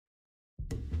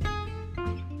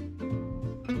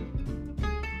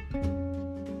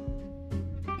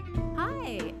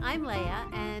I'm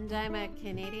Leia, and I'm a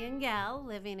Canadian gal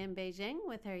living in Beijing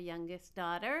with her youngest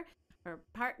daughter, her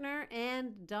partner,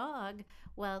 and dog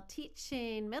while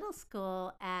teaching middle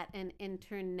school at an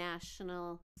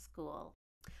international school.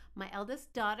 My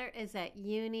eldest daughter is at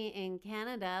uni in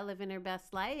Canada, living her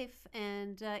best life.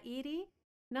 And Edie,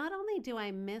 not only do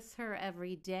I miss her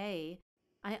every day,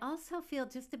 I also feel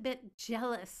just a bit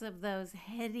jealous of those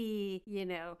heady,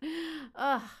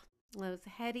 ugh, those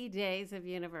heady days of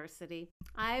university.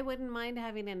 I wouldn't mind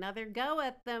having another go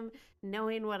at them,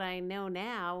 knowing what I know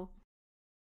now.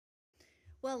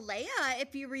 Well, Leia,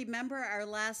 if you remember our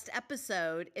last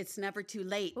episode, it's never too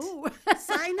late. Ooh.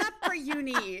 Sign up for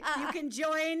uni. You can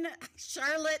join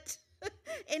Charlotte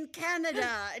in Canada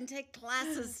and take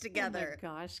classes together. Oh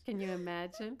my gosh, can you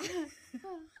imagine?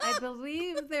 I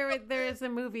believe there is a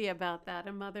movie about that,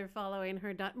 a mother following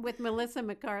her with Melissa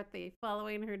McCarthy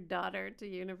following her daughter to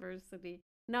university.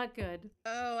 Not good.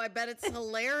 Oh, I bet it's It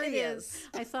hilarious. is.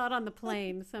 I saw it on the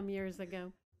plane some years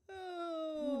ago.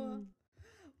 Oh.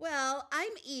 Well,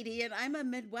 I'm Edie, and I'm a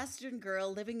Midwestern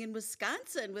girl living in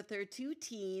Wisconsin with her 2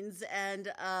 teens and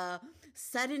a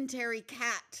sedentary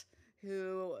cat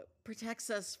who protects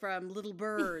us from little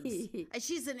birds.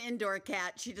 She's an indoor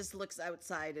cat. She just looks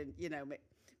outside and,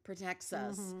 protects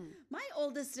us. Mm-hmm. My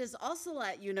oldest is also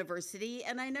at university,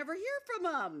 and I never hear from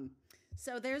him.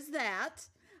 So there's that.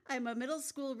 I'm a middle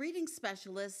school reading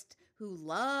specialist who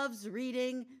loves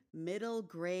reading middle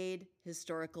grade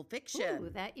historical fiction. Ooh,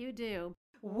 that you do.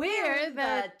 We're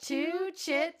the two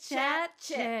Chit Chat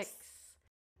Chicks.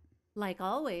 Like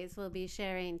always, we'll be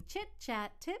sharing chit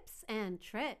chat tips and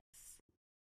tricks.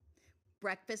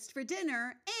 Breakfast for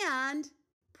dinner and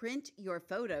print your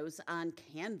photos on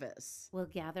canvas. We'll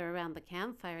gather around the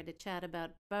campfire to chat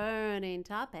about burning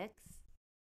topics.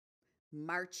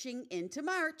 Marching into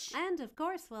March. And of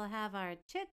course, we'll have our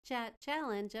chit chat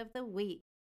challenge of the week.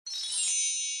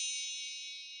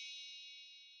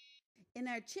 In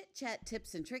our Chit Chat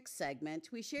Tips and Tricks segment,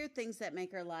 we share things that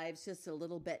make our lives just a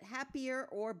little bit happier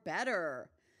or better.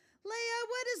 Leia,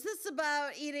 what is this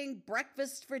about eating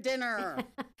breakfast for dinner?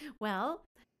 Well,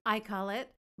 I call it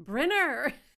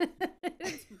Brinner.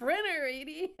 It's Brinner,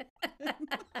 Edie.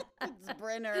 It's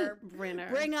Brinner. Brinner.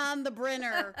 Bring on the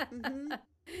Brinner. Mm-hmm.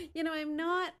 I'm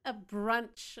not a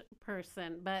brunch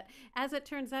person, but as it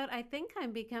turns out, I think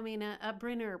I'm becoming a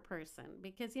Brinner person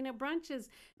because, brunch is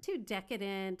too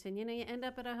decadent and, you end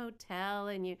up at a hotel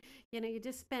and you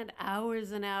just spend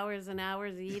hours and hours and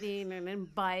hours eating and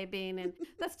imbibing, and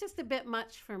that's just a bit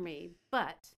much for me.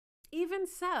 But even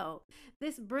so,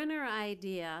 this Brinner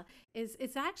idea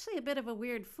it's actually a bit of a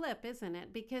weird flip, isn't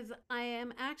it? Because I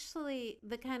am actually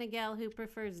the kind of gal who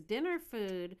prefers dinner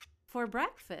food for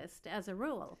breakfast as a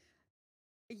rule.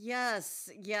 Yes,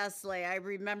 Leia. I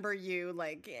remember you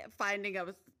finding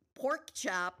a pork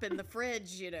chop in the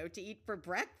fridge, to eat for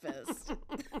breakfast.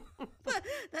 But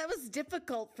that was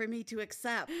difficult for me to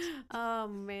accept. Oh,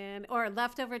 man. Or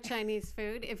leftover Chinese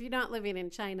food. If you're not living in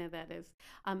China, that is.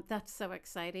 That's so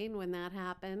exciting when that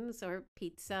happens. Or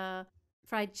pizza,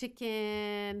 fried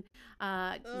chicken.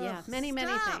 Many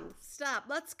things. Stop.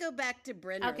 Let's go back to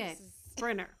Brinner. Okay,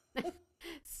 Brinner.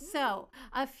 So,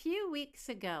 a few weeks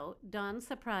ago, Don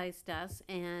surprised us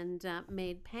and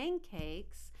made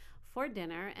pancakes for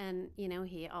dinner. And,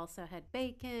 he also had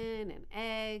bacon and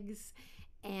eggs.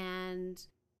 And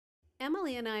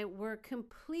Emily and I were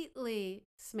completely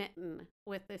smitten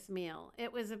with this meal.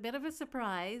 It was a bit of a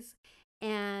surprise.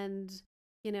 And,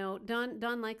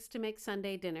 Don likes to make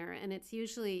Sunday dinner. And it's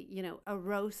usually, a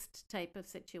roast type of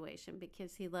situation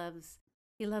because he loves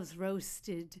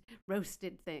roasted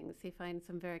things. He finds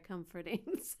them very comforting.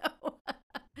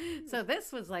 So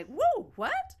this was like, whoa,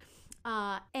 what?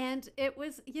 And it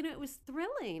was, it was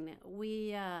thrilling.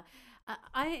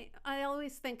 I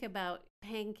always think about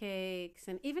pancakes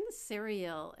and even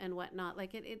cereal and whatnot.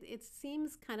 Like it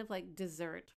seems kind of like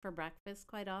dessert for breakfast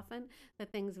quite often, the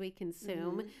things we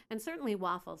consume. Mm-hmm. And certainly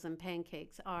waffles and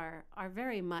pancakes are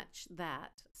very much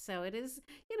that. So it is,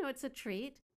 it's a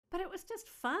treat. But it was just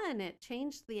fun. It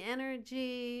changed the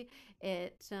energy.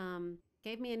 It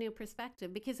gave me a new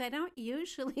perspective because I don't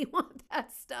usually want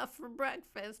that stuff for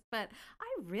breakfast, but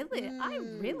I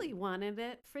really wanted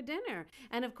it for dinner.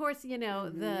 And of course,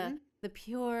 the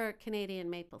pure Canadian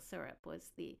maple syrup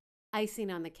was the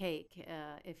icing on the cake,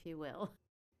 if you will.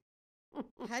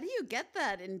 How do you get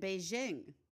that in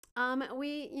Beijing?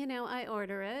 I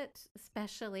order it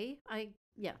specially.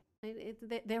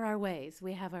 There are ways.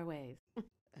 We have our ways.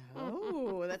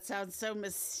 Oh, that sounds so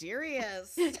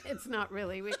mysterious. It's not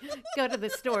really. We go to the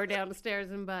store downstairs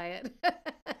and buy it.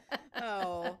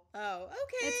 Oh,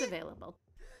 okay. It's available.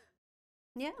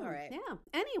 Yeah. All right. Yeah.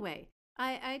 Anyway,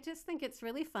 I just think it's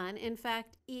really fun. In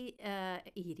fact,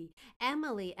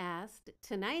 Emily asked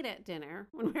tonight at dinner,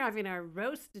 when we're having our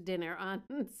roast dinner on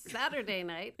Saturday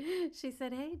night, she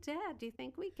said, "Hey, Dad, do you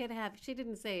think we could have?" She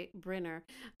didn't say Brinner.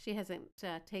 She hasn't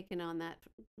taken on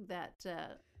that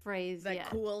phrase The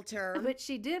yet. cool term. But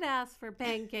she did ask for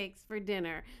pancakes for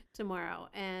dinner tomorrow.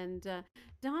 And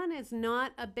Don is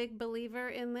not a big believer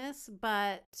in this,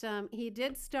 but he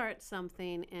did start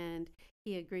something and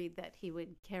he agreed that he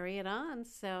would carry it on.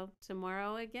 So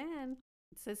tomorrow again,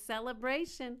 it's a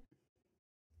celebration.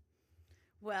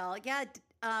 Well, yeah,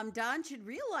 Don should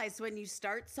realize when you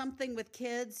start something with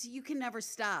kids, you can never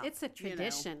stop. It's a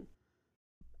tradition.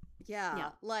 Yeah,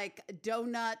 like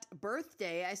donut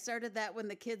birthday. I started that when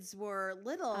the kids were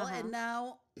little, and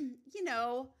now,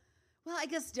 well, I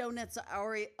guess donuts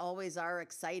always are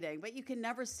exciting, but you can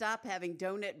never stop having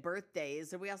donut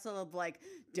birthdays. And we also have like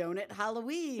donut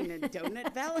Halloween and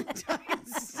donut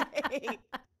Valentine's Day.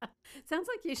 Sounds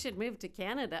like you should move to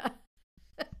Canada.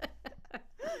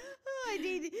 I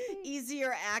need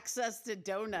easier access to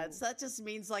donuts. That just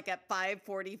means like at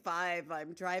 5:45,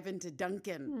 I'm driving to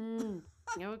Dunkin'.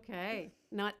 Okay.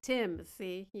 Not Tim's.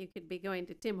 See, you could be going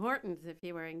to Tim Hortons if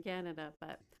you were in Canada,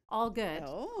 but all good.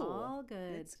 Oh, all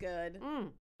good. It's good.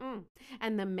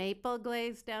 And the maple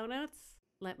glazed donuts,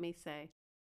 let me say,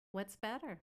 what's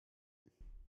better?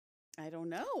 I don't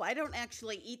know. I don't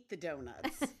actually eat the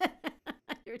donuts.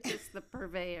 You're just the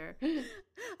purveyor.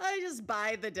 I just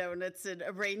buy the donuts and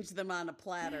arrange them on a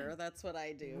platter. That's what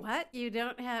I do. What? You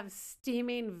don't have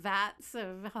steaming vats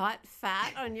of hot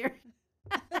fat on your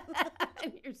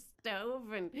on your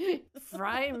stove and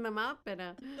frying them up in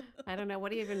I don't know,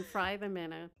 what do you even fry them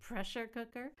in? A pressure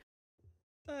cooker?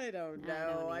 I don't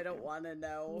know. I don't want to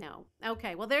know. No.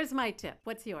 Okay, well, there's my tip.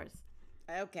 What's yours?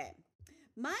 Okay.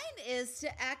 Mine is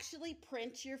to actually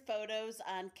print your photos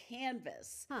on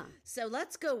canvas. So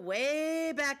let's go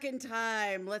way back in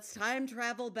time. Let's time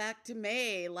travel back to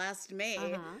last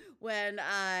May, when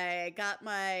I got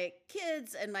my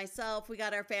kids and myself, we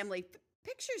got our family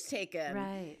pictures taken.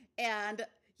 Right. And,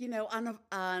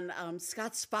 on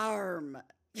Scott's farm.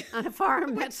 On a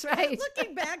farm, that's right.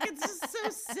 Looking back, it's just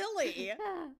so silly.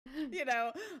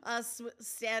 Us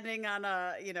standing on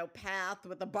a, path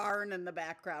with a barn in the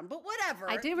background. But whatever.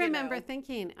 I do remember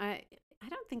thinking, I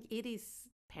don't think Edie's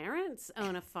parents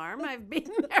own a farm. I've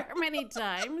been there many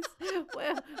times.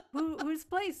 Well, whose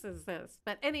place is this?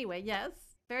 But anyway, yes,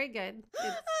 very good.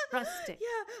 It's rustic.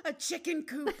 Yeah, a chicken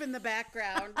coop in the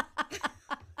background.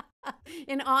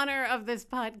 In honor of this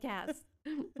podcast.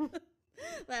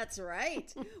 That's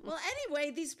right. Well, anyway,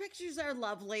 these pictures are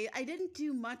lovely. I didn't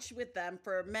do much with them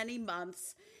for many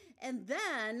months. And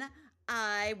then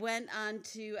I went on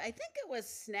to, I think it was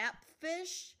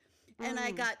Snapfish, and I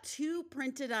got 2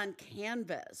 printed on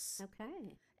canvas.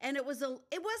 Okay. And it wasn't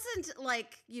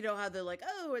like, how they're like,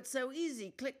 oh, it's so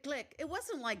easy, click, click. It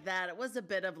wasn't like that. It was a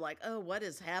bit of like, oh, what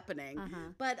is happening?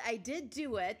 But I did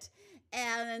do it.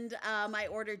 And I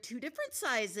ordered 2 different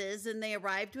sizes, and they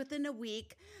arrived within a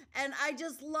week. And I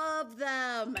just love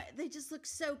them. They just look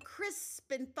so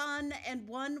crisp and fun. And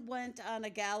one went on a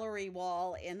gallery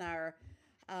wall in our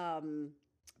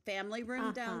family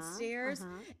room downstairs.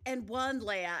 And one,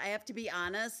 Leah, I have to be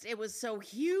honest, it was so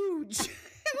huge.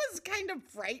 It was kind of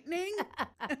frightening.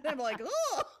 And I'm like,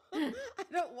 oh, I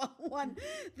don't want one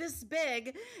this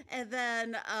big. And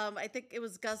then I think it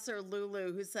was Gus or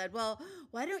Lulu who said, well,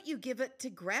 why don't you give it to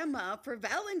Grandma for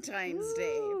Valentine's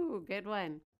Day? Ooh, good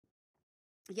one.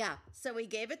 Yeah, so we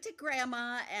gave it to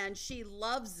Grandma, and she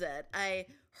loves it. I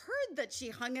heard that she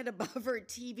hung it above her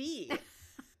TV.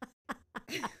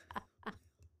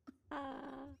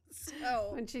 So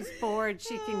when she's bored,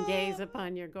 she can gaze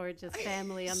upon your gorgeous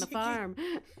family on the farm.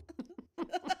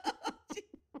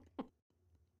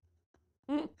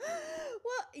 Well,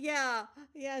 yeah,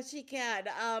 she can.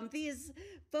 These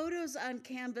photos on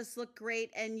canvas look great,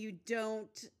 and you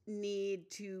don't need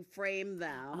to frame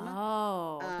them.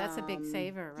 Oh, that's a big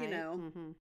saver, right?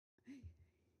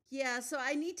 Yeah, so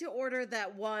I need to order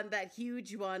that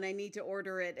huge one. I need to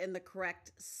order it in the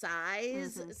correct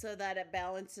size so that it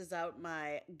balances out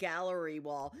my gallery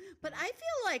wall. But I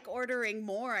feel like ordering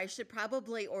more. I should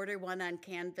order one on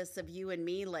canvas of you and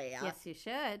me, Leah. Yes, you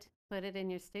should. Put it in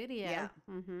your studio. Yeah.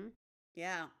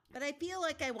 Yeah, but I feel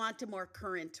like I want a more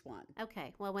current one.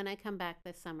 Okay, well, when I come back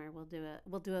this summer, we'll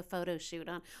do a photo shoot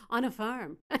on a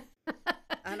farm.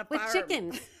 On a farm. With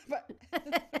chickens.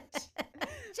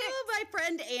 Oh, my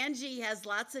friend Angie has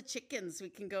lots of chickens. We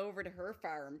can go over to her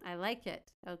farm. I like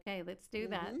it. Okay, let's do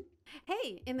that.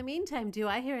 Hey, in the meantime, do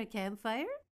I hear a campfire?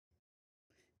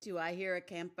 Do I hear a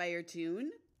campfire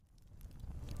tune?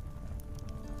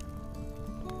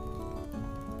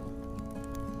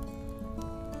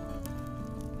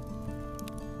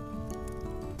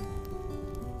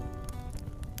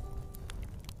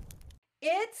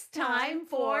 It's time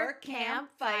for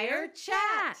Campfire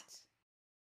Chat.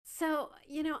 So,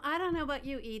 I don't know about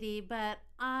you, Edie, but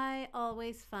I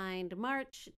always find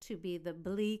March to be the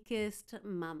bleakest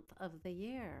month of the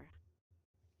year.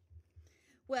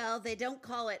 Well, they don't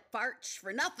call it Farch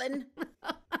for nothing.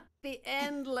 The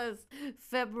endless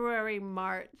February,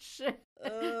 March.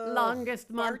 Ugh, Longest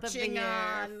month of the farching year.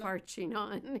 on. Farching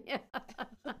on. Yeah.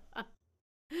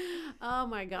 Oh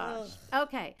my gosh. Ugh.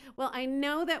 Okay. Well, I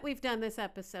know that we've done this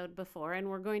episode before and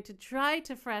we're going to try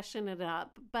to freshen it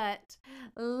up, but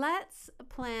let's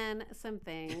plan some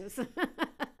things.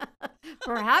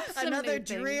 Perhaps some Another new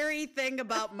things. dreary thing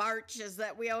about March is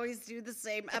that we always do the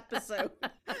same episode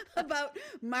about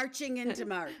marching into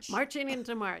March. Marching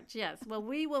into March, yes. Well,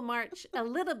 we will march a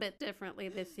little bit differently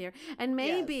this year. And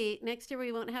maybe next year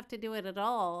we won't have to do it at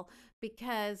all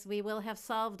because we will have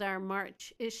solved our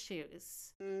March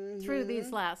issues through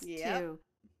these last two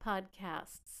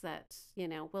podcasts that,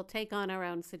 we'll take on our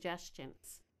own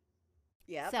suggestions.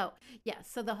 Yeah.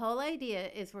 So the whole idea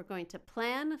is we're going to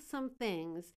plan some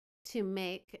things to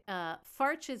make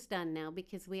Farch is done now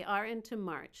because we are into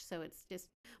March. So it's just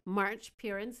March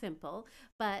pure and simple.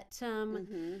 But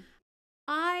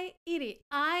Edie,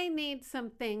 I need some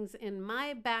things in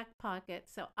my back pocket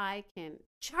so I can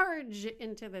charge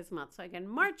into this month, so I can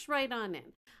march right on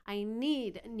in. I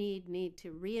need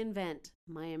to reinvent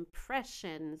my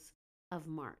impressions of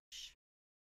March.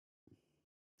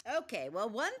 Okay, well,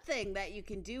 one thing that you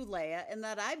can do, Leah, and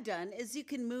that I've done is you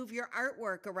can move your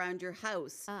artwork around your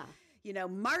house.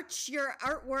 March your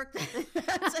artwork.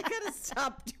 I gotta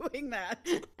stop doing that.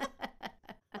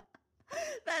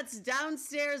 That's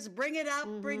downstairs, bring it up,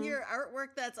 bring your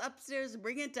artwork that's upstairs,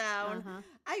 bring it down.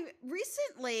 I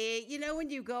recently, when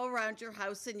you go around your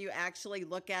house and you actually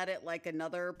look at it like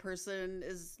another person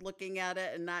is looking at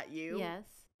it and not you. Yes.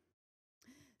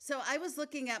 So I was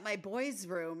looking at my boys'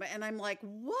 room and I'm like,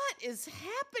 what is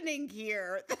happening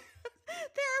here? There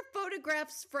are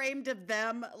photographs framed of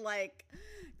them, like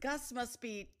Gus must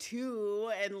be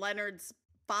 2 and Leonard's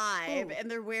 5, Ooh.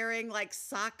 and they're wearing like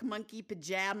sock monkey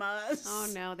pajamas. Oh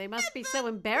no, they must be so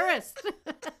embarrassed. And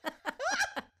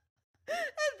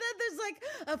then there's like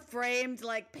a framed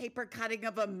like paper cutting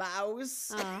of a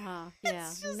mouse. Yeah.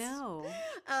 Just No.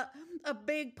 a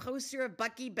big poster of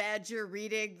Bucky Badger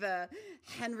reading the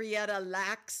Henrietta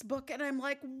Lacks book. And I'm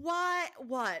like,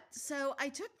 what? So I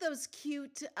took those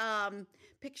cute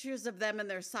pictures of them in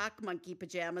their sock monkey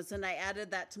pajamas and I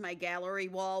added that to my gallery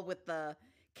wall with the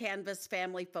canvas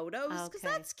family photos because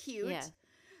that's cute. Yeah.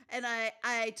 And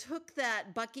I took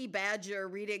that Bucky Badger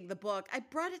reading the book. I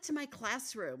brought it to my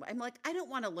classroom. I'm like, I don't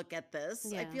want to look at this.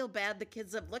 Yeah. I feel bad the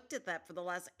kids have looked at that for the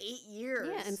last 8 years.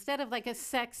 Yeah, instead of like a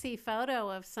sexy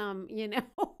photo of some,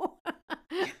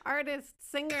 artist,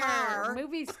 singer, Car.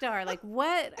 movie star. Like,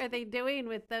 what are they doing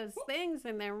with those things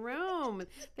in their room?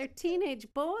 They're teenage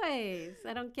boys.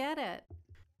 I don't get it.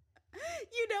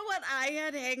 You know what I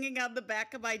had hanging on the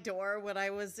back of my door when I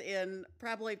was in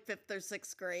probably 5th or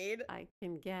 6th grade? I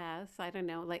can guess. I don't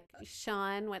know. Like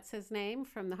Sean, what's his name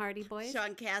from the Hardy Boys?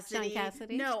 Sean Cassidy. Sean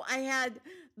Cassidy? No, I had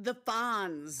the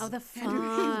Fonz. Oh, the Henry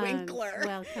Fonz. Winkler.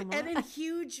 Well, come on. And in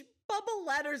huge bubble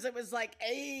letters, it was like,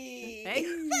 hey. Hey.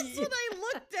 That's what I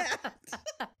looked at.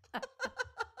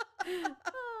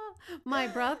 My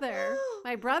brother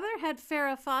had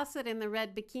Farrah Fawcett in the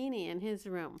red bikini in his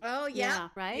room. Oh yeah,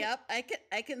 right. Yep,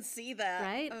 I can see that.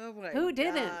 Right? Oh my Who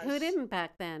didn't? gosh. Who didn't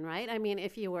back then? Right? I mean,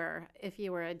 if you were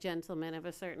a gentleman of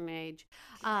a certain age,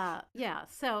 yeah.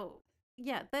 So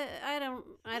yeah, I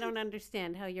don't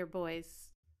understand how your boys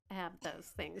have those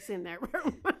things in their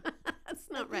room. That's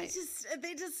not right.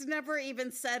 They just never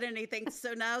even said anything.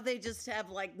 So now they just have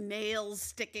like nails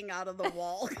sticking out of the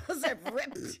wall because I've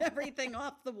ripped everything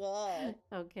off the wall.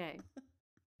 Okay.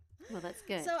 Well, that's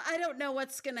good. So I don't know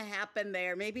what's going to happen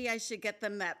there. Maybe I should get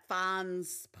them that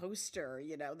Fonz poster,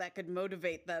 that could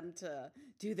motivate them to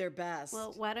do their best.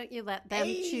 Well, why don't you let them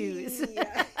choose?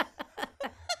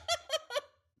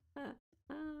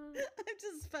 I'm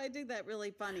just finding that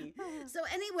really funny. So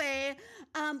anyway,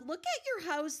 look at your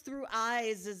house through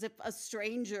eyes as if a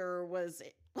stranger was,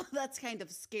 well, that's kind of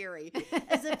scary.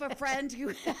 As if a friend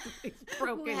who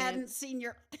hadn't seen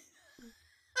your...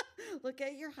 Look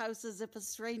at your house as if a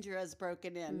stranger has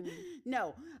broken in.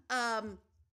 No,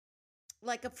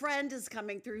 like a friend is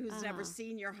coming through who's never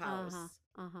seen your house.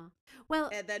 Well,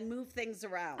 and then move things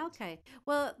around. Okay.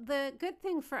 Well, the good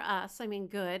thing for us, I mean,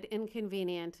 good,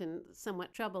 inconvenient, and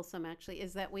somewhat troublesome actually,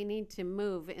 is that we need to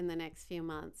move in the next few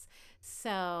months.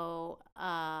 So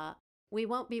we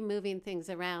won't be moving things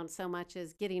around so much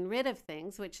as getting rid of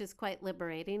things, which is quite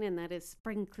liberating, and that is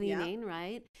spring Yep. cleaning,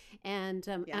 right? And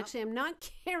Yep. actually, I'm not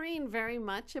caring very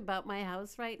much about my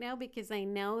house right now because I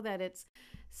know that it's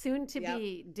soon to Yep.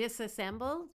 be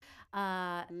disassembled. So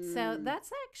Mm. that's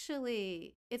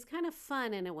actually, it's kind of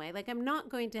fun in a way. Like, I'm not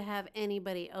going to have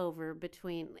anybody over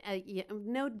between,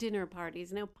 no dinner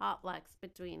parties, no potlucks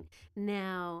between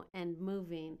now and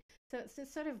moving. So it's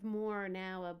just sort of more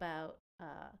now about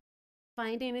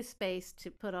finding a space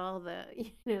to put all the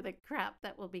the crap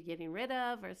that we'll be getting rid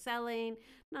of or selling.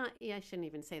 Not, yeah, I shouldn't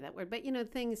even say that word, but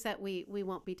things that we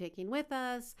won't be taking with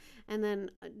us, and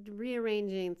then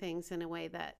rearranging things in a way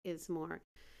that is more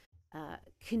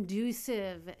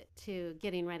conducive to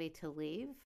getting ready to leave.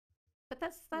 But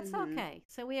that's Mhm. okay.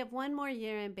 So we have one more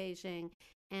year in Beijing,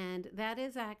 and that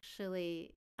is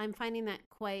actually, I'm finding that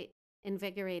quite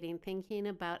invigorating. Thinking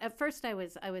about, at first I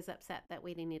was upset that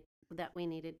we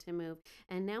needed to move,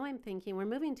 and now I'm thinking we're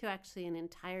moving to actually an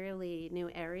entirely new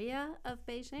area of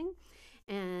Beijing,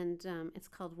 and it's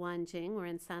called Wanjing. We're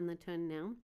in Sanlitun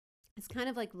now. It's kind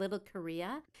of like Little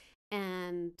Korea.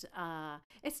 And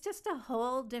it's just a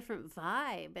whole different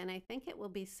vibe. And I think it will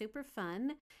be super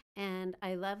fun. And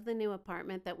I love the new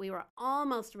apartment that we were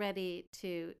almost ready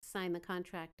to sign the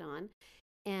contract on.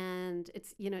 And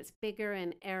it's bigger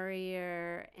and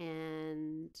airier.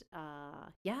 And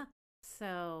yeah,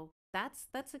 so that's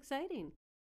exciting.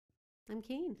 I'm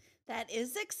keen. That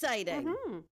is exciting.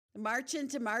 Mm-hmm. March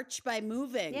into March by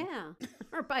moving, Yeah.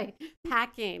 Or by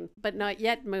packing, but not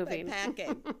yet by moving.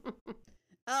 packing.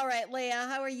 All right, Leah,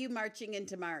 how are you marching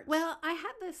into March? Well, I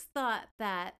had this thought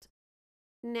that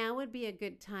now would be a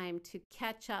good time to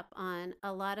catch up on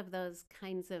a lot of those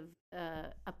kinds of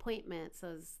appointments,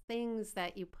 those things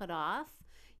that you put off,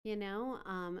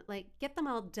 like get them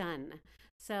all done.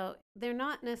 So they're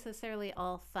not necessarily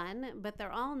all fun, but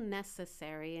they're all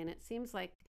necessary. And it seems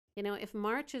like, if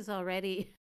March is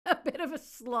already a bit of a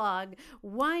slog,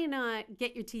 why not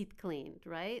get your teeth cleaned,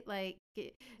 right? Like,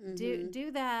 do Mhm.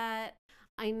 do that.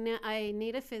 I know I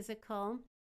need a physical.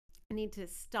 I need to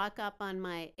stock up on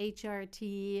my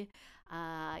HRT,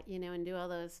 and do all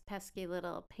those pesky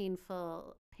little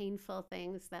painful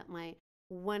things that my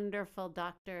wonderful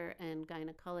doctor and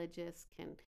gynecologist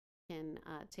can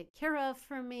take care of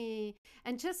for me,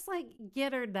 and just like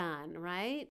get her done,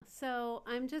 right? So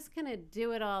I'm just gonna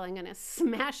do it all. I'm gonna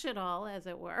smash it all, as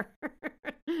it were.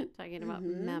 Talking about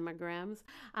Mhm. mammograms,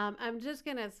 I'm just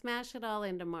gonna smash it all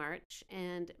into March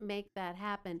and make that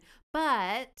happen.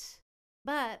 But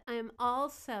I'm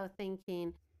also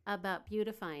thinking about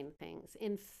beautifying things.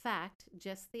 In fact,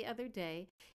 just the other day,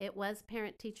 it was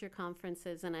parent teacher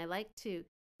conferences, and I like to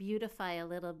beautify a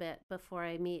little bit before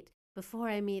I meet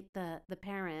the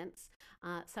parents.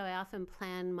 So I often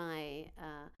plan my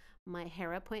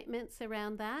hair appointments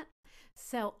around that.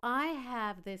 So I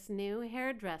have this new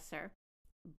hairdresser.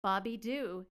 Bobby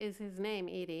Doo is his name,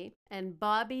 Edie, and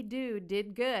Bobby Doo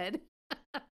did good.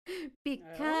 Oh.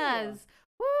 Because,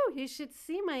 whoo, you should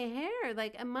see my hair.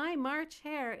 Like, my March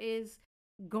hair is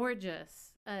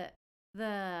gorgeous.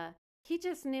 The He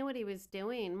just knew what he was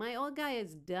doing. My old guy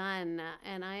is done,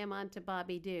 and I am on to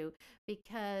Bobby Doo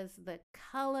because the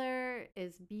color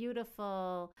is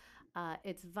beautiful.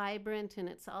 It's vibrant, and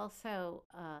it's also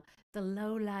the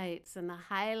low lights and the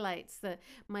highlights.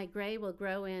 My gray will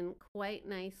grow in quite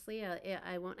nicely.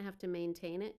 I won't have to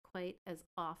maintain it quite as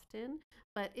often,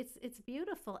 but it's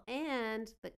beautiful.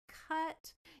 And the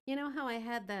cut, you know how I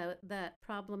had that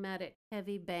problematic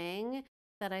heavy bang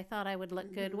that I thought I would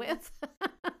look good Mhm. with.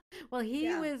 Well, he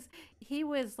Yeah. was he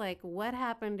was like, what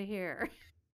happened here?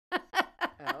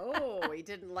 Oh, he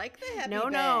didn't like the heavy No,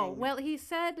 no. bang. Well, he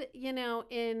said,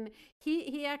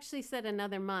 he actually said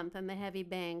another month and the heavy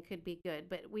bang could be good.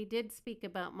 But we did speak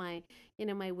about my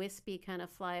wispy kind of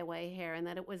flyaway hair, and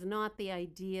that it was not the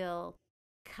ideal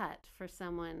cut for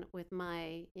someone with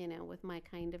my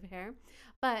kind of hair.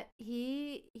 But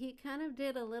he kind of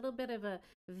did a little bit of a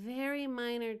very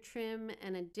minor trim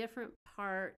and a different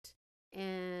part,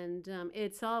 and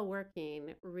it's all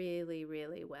working really,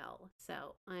 really well.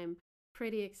 So I'm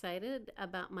pretty excited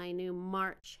about my new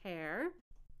March hair.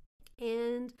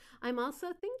 And I'm also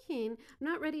thinking, I'm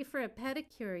not ready for a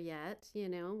pedicure yet,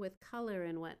 with color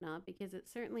and whatnot, because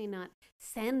it's certainly not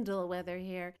sandal weather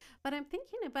here. But I'm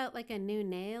thinking about like a new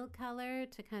nail color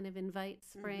to kind of invite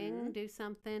spring, Mhm. do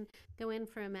something, go in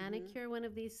for a Mhm. manicure one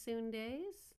of these soon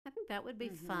days. I think that would be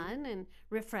Mhm. fun and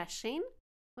refreshing.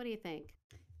 What do you think?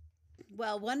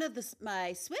 Well, one of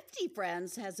my Swifty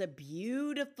friends has a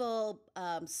beautiful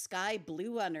sky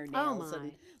blue on her Oh nails, and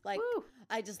my. like Woo.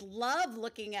 I just love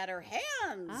looking at her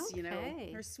hands.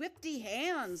 Okay. Her Swifty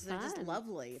hands. They're just Fun.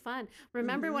 lovely. Fun.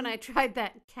 Remember when Mm-hmm. I tried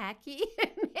that khaki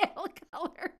nail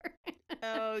color?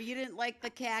 Oh, you didn't like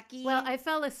the Well, khaki? I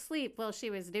fell asleep while she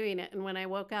was doing it, and when I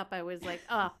woke up, I was like,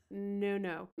 "Oh, no,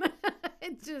 no."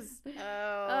 It just,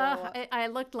 Oh, I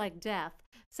looked like death.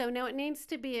 So no, it needs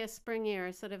to be a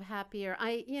springier, sort of happier.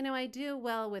 I do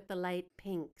well with the light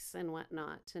pinks and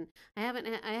whatnot, and I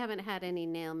haven't had any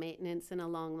nail maintenance in a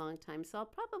long, long time. So I'll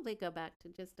probably go back to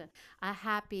just a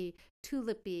happy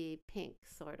tulipy pink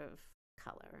sort of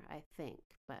color, I think.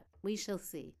 But we shall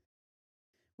see.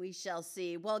 we shall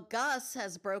see. Well, Gus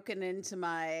has broken into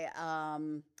my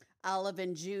Olive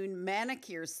and June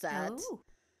manicure set. Oh,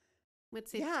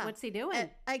 Yeah. what's he And doing?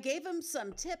 I gave him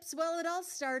some tips. Well, it all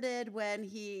started when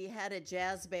he had a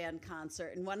jazz band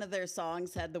concert, and one of their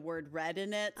songs had the word red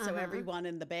in it. So Uh-huh. everyone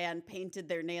in the band painted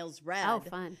their nails Oh, red.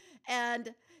 fun.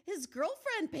 And his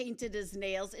girlfriend painted his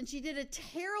nails, and she did a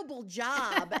terrible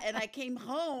job. And I came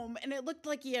home, and it looked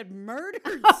like he had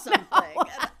murdered Oh something. no.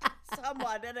 And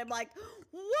someone, and I'm like,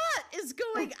 what is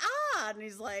going on? And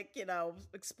he's like,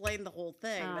 explain the whole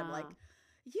thing. And I'm like, Ah,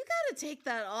 you got to take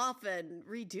that off and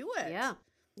redo it. yeah.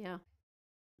 Yeah.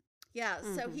 Yeah,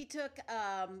 so Mhm. he took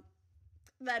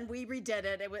then we redid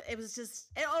it. It was just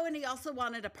oh, and he also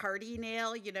wanted a party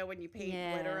nail, when you paint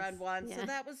glitter Yes. on one. So Yeah.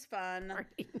 that was fun.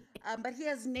 Party. But he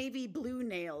has navy blue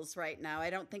nails right now. I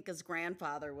don't think his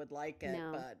grandfather would like it,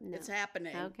 No, but no. it's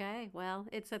happening. Okay. Well,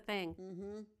 it's a thing.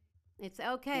 Mhm. It's It's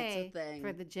a okay for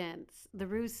thing. the gents, the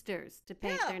roosters, to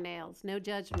paint Yeah. their nails. No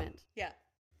judgment. Yeah.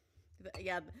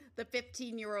 Yeah, the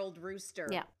 15-year-old rooster.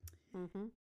 Yeah. Mm-hmm.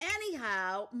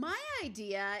 Anyhow, my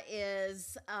idea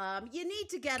is you need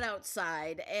to get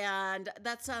outside. And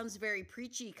that sounds very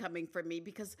preachy coming from me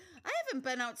because I haven't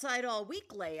been outside all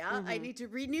week, Leah. I Mm-hmm. need to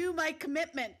renew my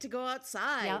commitment to go Yep.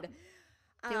 outside.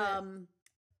 Do it. Um,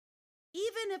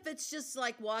 Even if it's just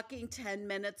like walking 10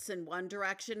 minutes in one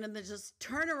direction and then just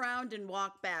turn around and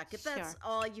walk back. If that's Sure.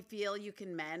 all you feel you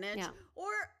can manage, Yeah. or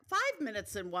 5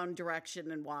 minutes in one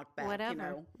direction and walk back,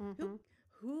 Whatever. who Mm-hmm. who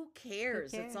Who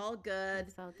cares? It's cares? all good.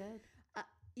 It's all good. Uh,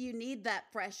 you need that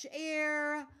fresh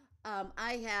air.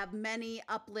 I have many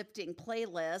uplifting Mm-hmm.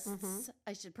 playlists.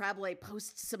 I should probably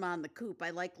post some on the Coop. I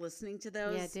like listening to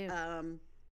Yeah, those. do.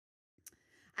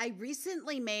 I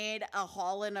recently made a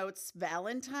Hall & Oates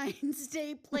Valentine's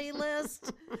Day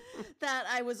playlist that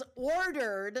I was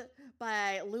ordered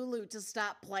by Lulu to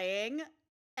stop playing.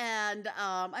 And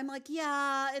I'm like,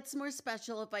 yeah, it's more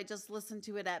special if I just listen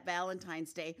to it at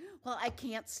Valentine's Day. Well, I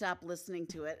can't stop listening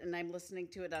to it, and I'm listening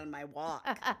to it on my walk.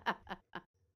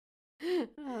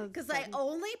 Oh, it's Because I funny.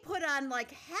 only put on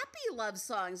like happy love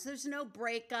songs. There's no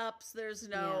breakups, there's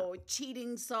Yeah. no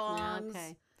cheating Yeah, songs.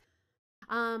 okay.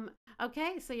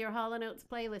 Okay, so your Hall and Oates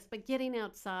playlist, but getting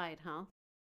outside, huh?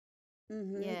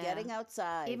 Yeah. Getting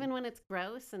outside. Even when it's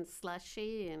gross and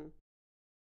slushy and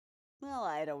Well,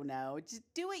 I don't know. Just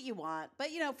do what you want. But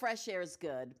fresh air is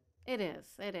good. it is.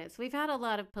 It is. We've had a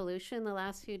lot of pollution the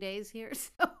last few days here,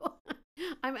 so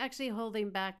I'm actually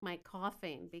holding back my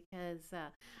coughing because,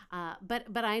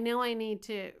 but I know I need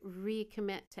to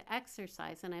recommit to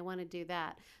exercise, and I want to do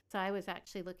that. So I was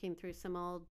actually looking through some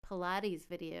old Pilates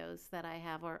videos that I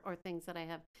have, or things that I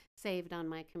have saved on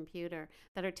my computer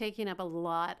that are taking up a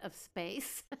lot of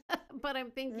space. But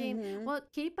I'm thinking, Mm-hmm. well,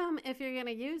 keep them if you're going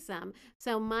to use them.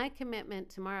 So my commitment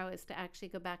tomorrow is to actually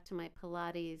go back to my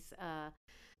Pilates.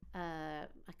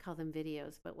 I call them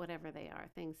videos, but whatever they are,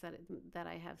 things that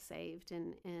I have saved,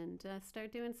 and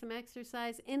start doing some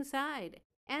exercise inside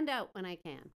and out when I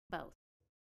can, both.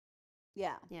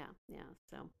 Yeah. Yeah, yeah.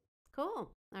 So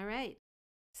cool. All right.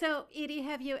 So Edie,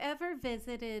 have you ever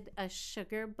visited a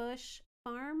sugar bush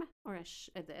farm, or as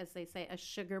they say, a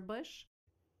sugar bush?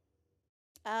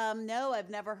 No, I've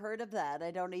never heard of that.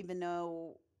 I don't even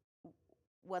know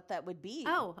what that would be.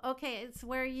 Oh, okay. It's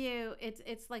where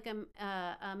it's like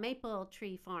a maple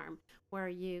tree farm where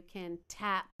you can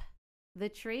tap the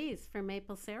trees for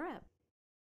maple syrup.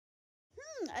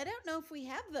 I don't know if we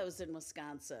have those in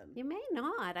Wisconsin. You may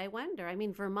not. I wonder. I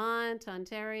mean, Vermont,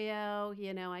 Ontario.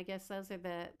 I guess those are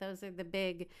the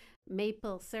big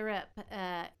maple syrup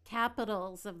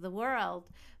capitals of the world.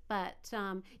 But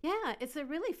yeah, it's a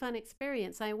really fun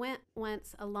experience. I went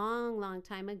once a long, long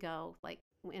time ago, like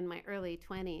in my early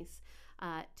 20s,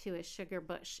 to a sugar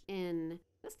bush in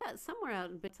somewhere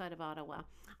outside of Ottawa.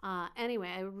 Anyway,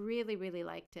 I really, really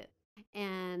liked it.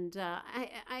 And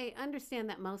I understand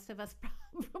that most of us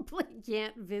probably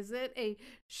can't visit a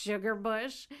sugar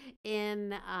bush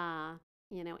in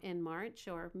in March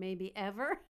or maybe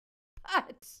ever.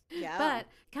 But, Yeah. but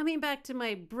coming back to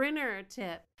my Brinner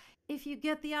tip, if you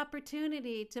get the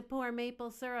opportunity to pour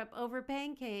maple syrup over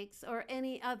pancakes or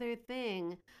any other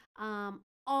thing,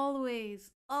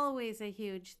 always a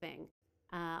huge thing,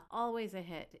 always a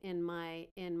hit in my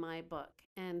book.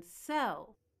 And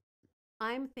so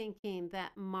I'm thinking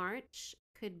that March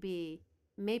could be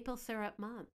maple syrup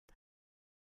month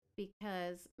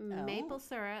because maple Oh.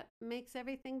 syrup makes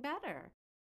everything better.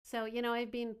 So,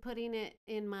 I've been putting it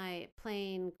in my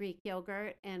plain Greek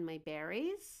yogurt and my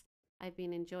berries. I've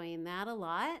been enjoying that a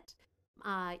lot.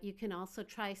 You can also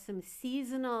try some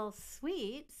seasonal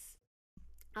sweets.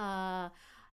 Uh,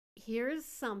 Here's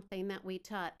something that we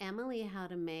taught Emily how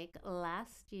to make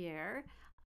last year.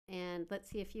 And let's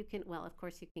see if you can. Well, of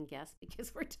course, you can guess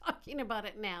because we're talking about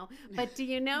it now. But do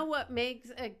you know what makes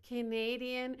a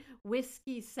Canadian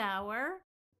whiskey sour?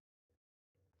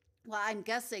 Well, I'm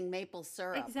guessing maple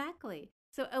syrup. Exactly.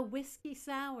 So a whiskey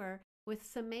sour with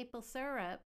some maple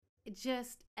syrup it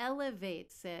just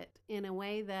elevates it in a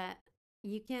way that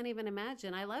you can't even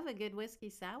imagine. I love a good whiskey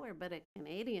sour, but a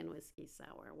Canadian whiskey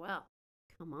sour, well,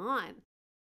 come on.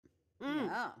 Mm,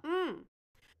 Yeah.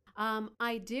 mm.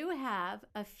 I do have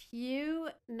a few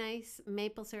nice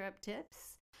maple syrup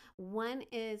tips. One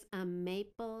is a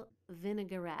maple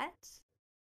vinaigrette.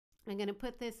 I'm going to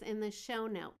put this in the show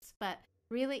notes, but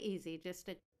really easy. Just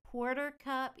a quarter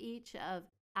cup each of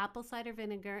apple cider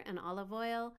vinegar and olive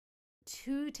oil,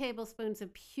 2 tablespoons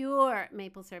of pure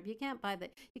maple syrup. You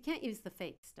can't use the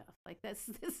fake stuff like this.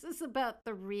 This is about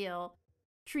the real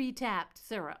tree tapped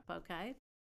syrup, okay?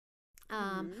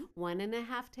 Hmm.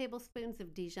 1.5 tablespoons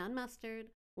of Dijon mustard,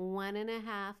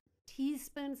 1.5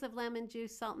 teaspoons of lemon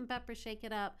juice, salt and pepper, shake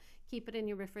it up, keep it in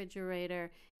your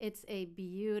refrigerator. It's a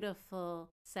beautiful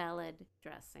salad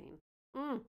dressing.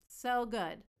 So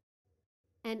good.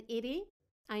 And Edie,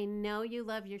 I know you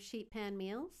love your sheet pan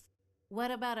meals.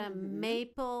 What about a Hmm.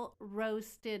 maple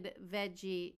roasted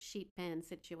veggie sheet pan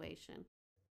situation?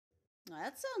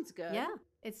 That sounds good. Yeah,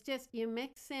 it's just you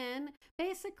mix in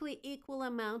basically equal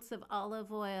amounts of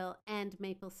olive oil and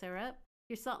maple syrup,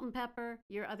 your salt and pepper,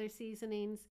 your other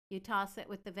seasonings. You toss it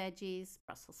with the veggies,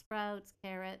 Brussels sprouts,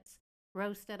 carrots,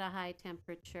 roast at a high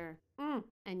temperature.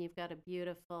 And you've got a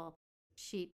beautiful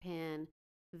sheet pan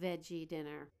veggie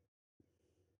dinner.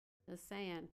 Just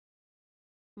saying.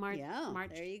 March, Yeah, there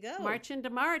march, you go. march into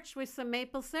March with some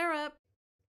maple syrup.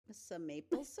 With some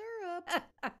maple syrup.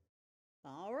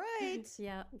 All right.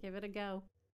 Yeah, give it a go.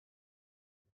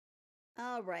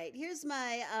 All right. Here's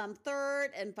my third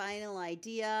and final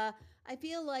idea. I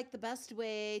feel like the best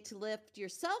way to lift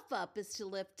yourself up is to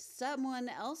lift someone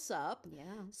else up. Yeah.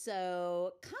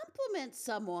 So compliment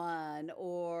someone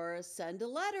or send a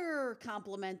letter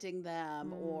complimenting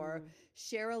them or Mm,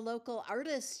 share a local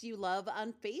artist you love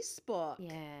on Facebook.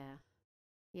 yeah.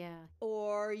 Yeah.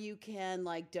 Or you can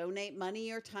like donate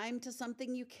money or time to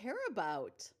something you care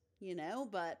about,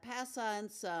 but pass on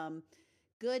some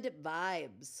good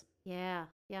vibes. Yeah,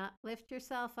 yeah. Lift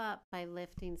yourself up by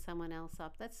lifting someone else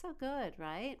up. That's so good,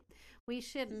 right? We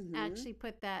should Mm-hmm. actually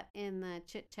put that in the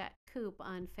Chit Chat Coop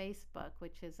on Facebook,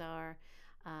 which is our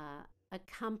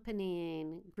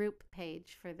accompanying group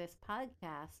page for this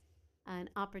podcast.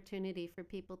 An opportunity for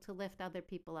people to lift other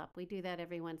people up. We do that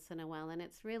every once in a while, and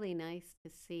it's really nice to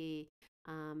see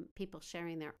people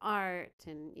sharing their art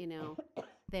and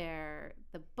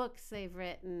the books they've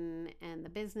written and the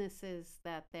businesses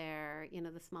that the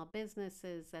small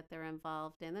businesses that they're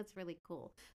involved in. That's really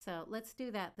cool. So let's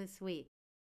do that this week.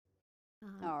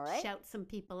 All right. Shout some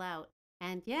people out.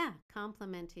 And yeah,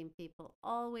 complimenting people,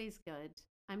 always good.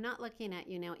 I'm not looking at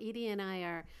you now. Edie and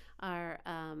I are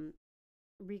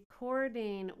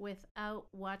recording without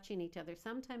watching each other.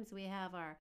 Sometimes we have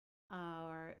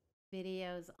our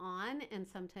videos on and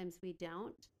sometimes we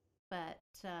don't. But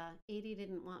Edie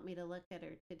didn't want me to look at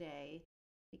her today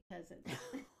because it's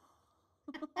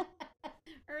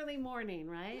early morning,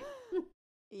 right?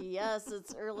 Yes,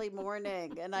 it's early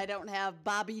morning and I don't have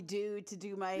Bobby Doo to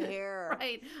do my hair.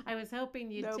 Right. I was hoping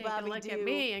you'd No take a Bobby look at Doo.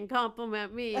 me and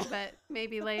compliment me, but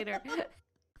maybe later.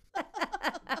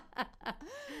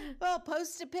 Well,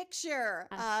 post a picture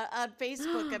on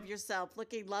Facebook of yourself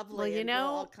looking Well, lovely and we'll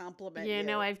all compliment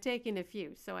you. I've taken a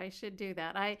few, so I should do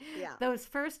that. I Yeah. Those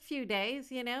first few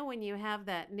days, when you have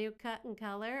that new cut and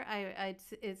color,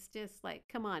 it's just like,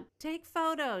 come on, take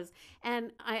photos.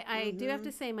 And I do have Mm-hmm.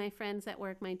 to say, my friends at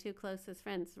work, my two closest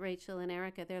friends, Rachel and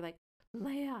Erica, they're like,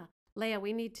 Leah,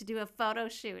 we need to do a photo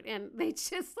shoot. And they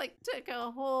just like took a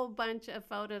whole bunch of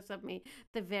photos of me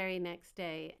the very next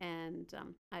day. And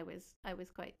I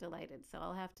was quite delighted. So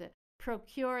I'll have to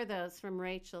procure those from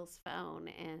Rachel's phone.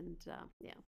 And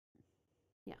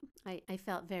I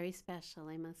felt very special,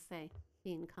 I must say,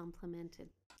 being complimented.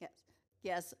 Yes.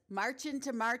 Yes. March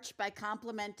into March by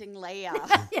complimenting Leah.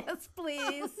 Yes,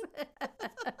 please.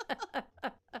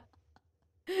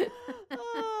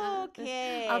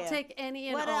 Okay. I'll take any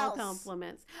and What all else?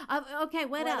 compliments. Okay,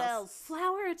 what What else? else?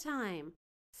 Flower time.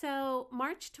 So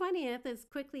March 20th is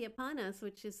quickly upon us,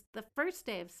 which is the first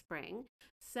day of spring.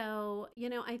 So,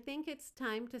 I think it's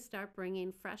time to start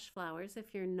bringing fresh flowers,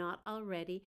 if you're not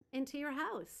already, into your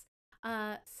house.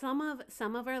 Some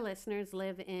of our listeners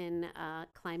live in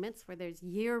climates where there's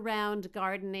year-round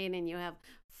gardening and you have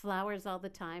flowers all the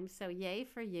time. So yay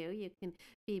for you. You can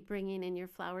be bringing in your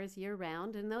flowers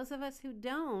year-round. And those of us who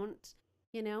don't,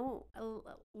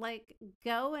 like,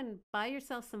 go and buy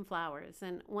yourself some flowers.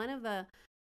 And one of the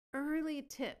early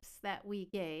tips that we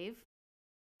gave,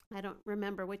 I don't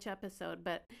remember which episode,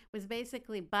 but was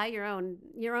basically buy your own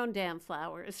damn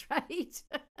flowers, right?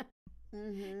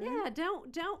 Mm-hmm. Yeah,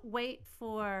 don't wait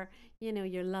for,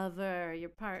 your lover or your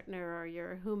partner or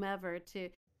your whomever to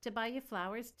buy you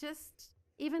flowers. Just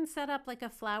even set up like a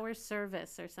flower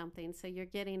service or something, so you're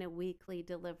getting a weekly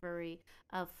delivery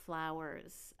of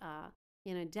flowers.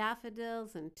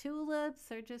 Daffodils and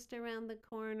tulips are just around the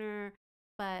corner,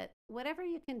 but whatever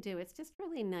you can do, it's just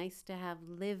really nice to have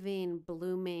living,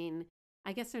 blooming.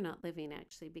 I guess they're not living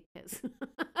actually, because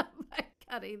by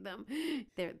cutting them,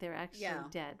 they're actually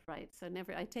dead, right? So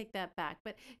I take that back.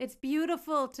 But it's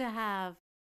beautiful to have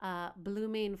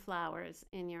blooming flowers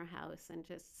in your house and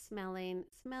just smelling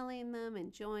them,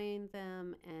 enjoying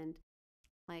them, and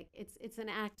like it's an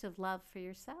act of love for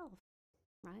yourself,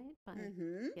 right? By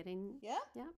getting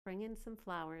bringing some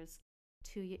flowers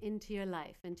to you, into your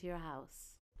life, into your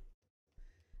house.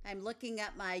 I'm looking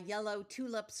at my yellow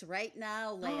tulips right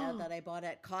now, Leah, that I bought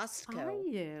at Costco. Are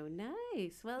you?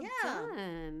 Nice. Well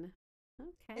done.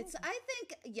 Okay. I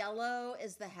think yellow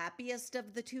is the happiest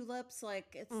of the tulips.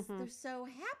 Like they're so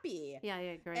happy. Yeah,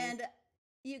 I agree. And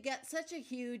you get such a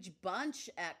huge bunch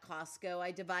at Costco.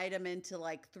 I divide them into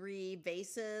like 3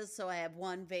 vases. So I have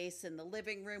one vase in the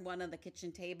living room, one on the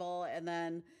kitchen table, and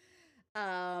then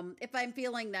if I'm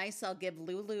feeling nice, I'll give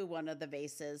Lulu one of the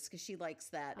vases because she likes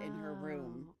that in her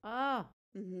room. Oh,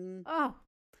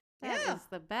 that is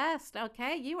the best.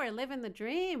 Okay, you are living the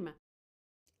dream.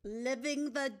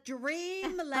 Living the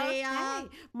dream, Leah.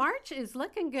 Okay. March is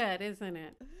looking good, isn't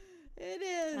it? It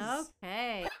is.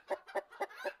 Okay.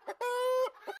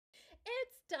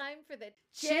 It's time for the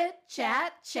Chit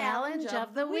Chat Challenge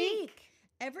of the Week.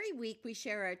 Every week, we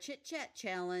share our Chit Chat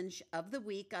Challenge of the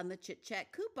Week on the Chit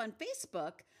Chat Coop on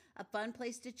Facebook, a fun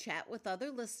place to chat with other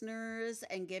listeners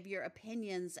and give your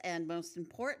opinions and, most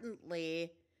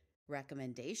importantly,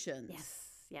 recommendations.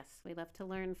 Yes, we love to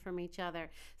learn from each other.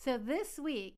 So this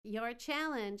week, your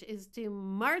challenge is to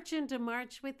march into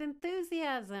March with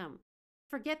enthusiasm.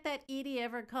 Forget that Edie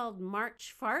ever called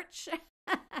March Farch.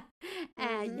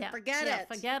 And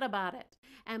forget about it.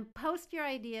 And post your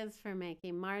ideas for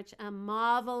making March a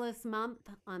marvelous month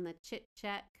on the Chit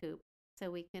Chat Coop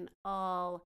so we can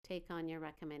all take on your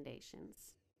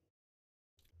recommendations.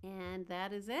 And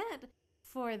that is it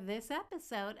for this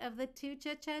episode of the 2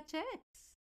 Chit Chat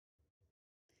Chicks.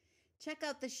 Check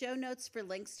out the show notes for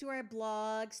links to our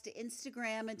blogs, to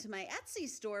Instagram, and to my Etsy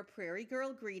store, Prairie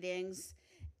Girl Greetings,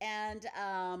 and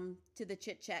to the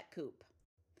Chit Chat Coop.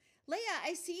 Leah,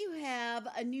 I see you have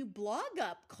a new blog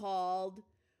up called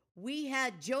We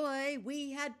Had Joy,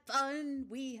 We Had Fun,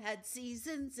 We Had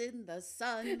Seasons in the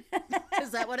Sun.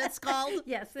 Is that what it's called?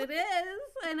 Yes, it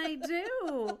is. And I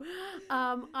do.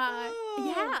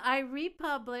 I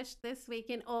republished this week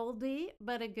an oldie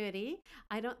but a goodie.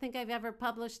 I don't think I've ever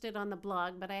published it on the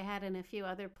blog, but I had in a few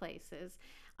other places.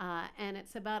 And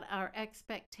it's about our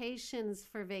expectations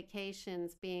for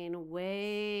vacations being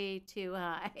way too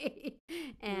high.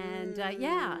 And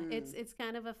it's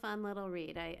kind of a fun little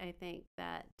read. I think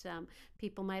that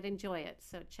people might enjoy it.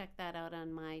 So check that out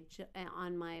on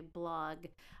my blog.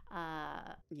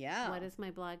 What is my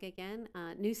blog again?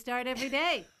 New Start Every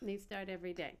Day. New Start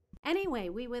Every Day. Anyway,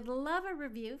 we would love a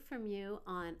review from you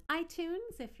on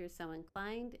iTunes if you're so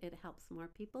inclined. It helps more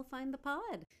people find the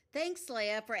pod. Thanks,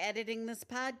 Leah, for editing this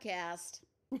podcast.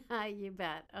 You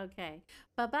bet. Okay.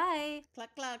 Bye-bye. Cluck,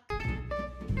 cluck.